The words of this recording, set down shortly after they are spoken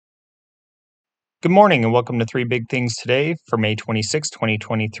Good morning and welcome to Three Big Things Today for May 26,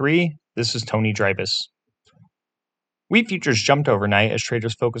 2023. This is Tony Drybus. Wheat futures jumped overnight as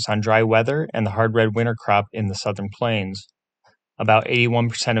traders focus on dry weather and the hard red winter crop in the southern plains. About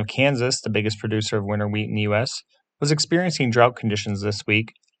 81% of Kansas, the biggest producer of winter wheat in the U.S., was experiencing drought conditions this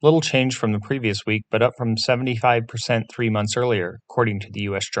week, little change from the previous week, but up from 75% 3 months earlier, according to the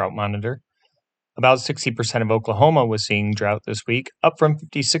U.S. Drought Monitor. About 60% of Oklahoma was seeing drought this week, up from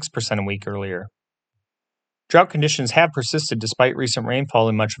 56% a week earlier. Drought conditions have persisted despite recent rainfall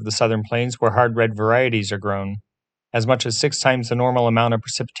in much of the southern plains where hard red varieties are grown. As much as 6 times the normal amount of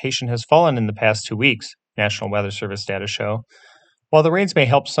precipitation has fallen in the past 2 weeks, National Weather Service data show. While the rains may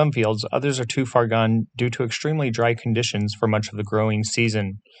help some fields, others are too far gone due to extremely dry conditions for much of the growing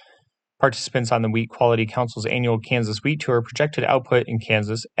season. Participants on the Wheat Quality Council's annual Kansas Wheat Tour projected output in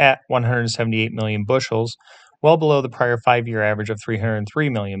Kansas at 178 million bushels, well below the prior 5-year average of 303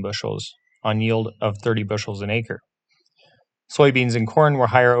 million bushels, on yield of 30 bushels an acre. Soybeans and corn were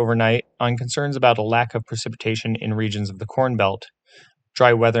higher overnight on concerns about a lack of precipitation in regions of the Corn Belt.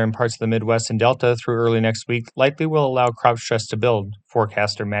 Dry weather in parts of the Midwest and Delta through early next week likely will allow crop stress to build,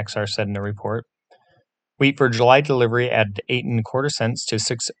 forecaster Maxar said in a report. Wheat for July delivery added 8 1/4 cents to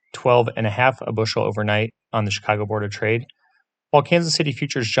 6.12 a bushel overnight on the Chicago Board of Trade, while Kansas City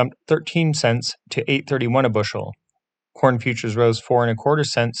futures jumped 13 cents to 8.31 a bushel. Corn futures rose 4 1/4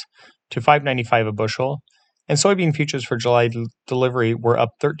 cents to 5.95 a bushel, and soybean futures for July delivery were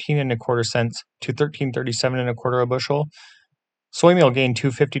up 13 1/4 cents to 13.37 1/4 a bushel. Soy meal gained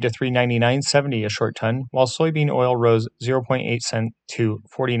 2.50 to 3.99.70 a short ton, while soybean oil rose 0.8 cents to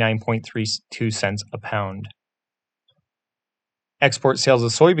 49.32 cents a pound. Export sales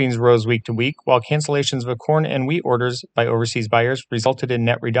of soybeans rose week to week, while cancellations of corn and wheat orders by overseas buyers resulted in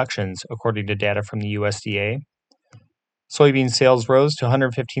net reductions, according to data from the USDA. Soybean sales rose to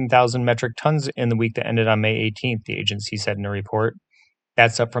 115,000 metric tons in the week that ended on May 18th, the agency said in a report.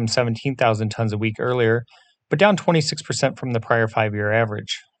 That's up from 17,000 tons a week earlier, but down 26% from the prior 5-year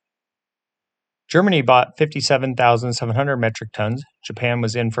average. Germany bought 57,700 metric tons, Japan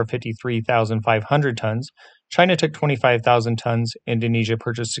was in for 53,500 tons, China took 25,000 tons, Indonesia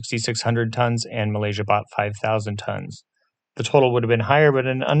purchased 6,600 tons, and Malaysia bought 5,000 tons. The total would have been higher, but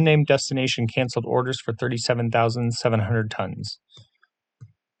an unnamed destination canceled orders for 37,700 tons.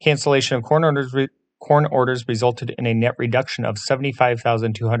 Cancellation of corn orders resulted in a net reduction of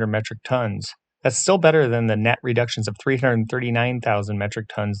 75,200 metric tons. That's still better than the net reductions of 339,000 metric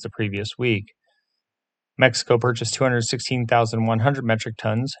tons the previous week. Mexico purchased 216,100 metric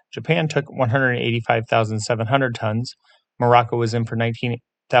tons, Japan took 185,700 tons, Morocco was in for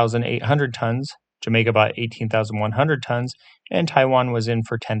 19,800 tons, Jamaica bought 18,100 tons, and Taiwan was in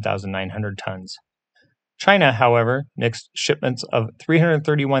for 10,900 tons. China, however, nixed shipments of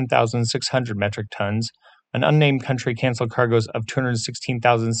 331,600 metric tons. An unnamed country canceled cargoes of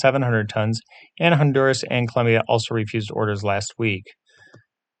 216,700 tons, and Honduras and Colombia also refused orders last week.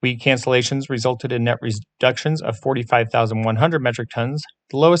 Wheat cancellations resulted in net reductions of 45,100 metric tons,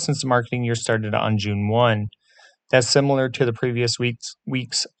 the lowest since the marketing year started on June 1. That's similar to the previous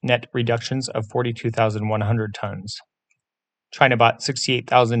week's net reductions of 42,100 tons. China bought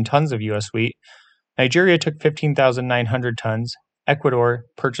 68,000 tons of U.S. wheat. Nigeria took 15,900 tons. Ecuador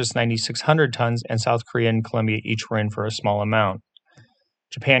purchased 9,600 tons, and South Korea and Colombia each were in for a small amount.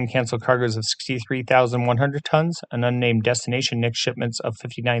 Japan canceled cargoes of 63,100 tons, an unnamed destination nixed shipments of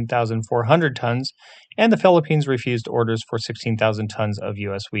 59,400 tons, and the Philippines refused orders for 16,000 tons of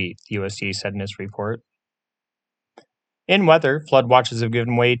U.S. wheat, the USDA said in its report. In weather, flood watches have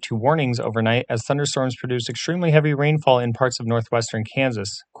given way to warnings overnight as thunderstorms produced extremely heavy rainfall in parts of northwestern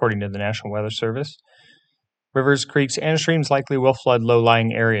Kansas, according to the National Weather Service. Rivers, creeks, and streams likely will flood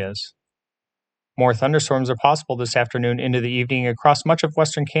low-lying areas. More thunderstorms are possible this afternoon into the evening across much of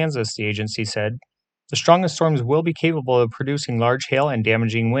western Kansas, the agency said. The strongest storms will be capable of producing large hail and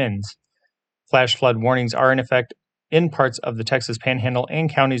damaging winds. Flash flood warnings are in effect in parts of the Texas Panhandle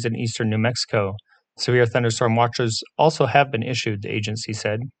and counties in eastern New Mexico. Severe thunderstorm watches also have been issued, the agency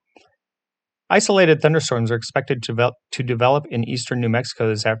said. Isolated thunderstorms are expected to develop in eastern New Mexico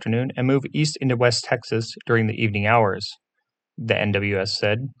this afternoon and move east into West Texas during the evening hours, the NWS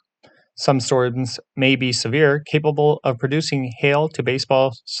said. Some storms may be severe, capable of producing hail to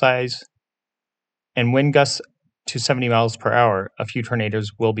baseball size and wind gusts to 70 miles per hour. A few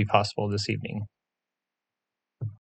tornadoes will be possible this evening.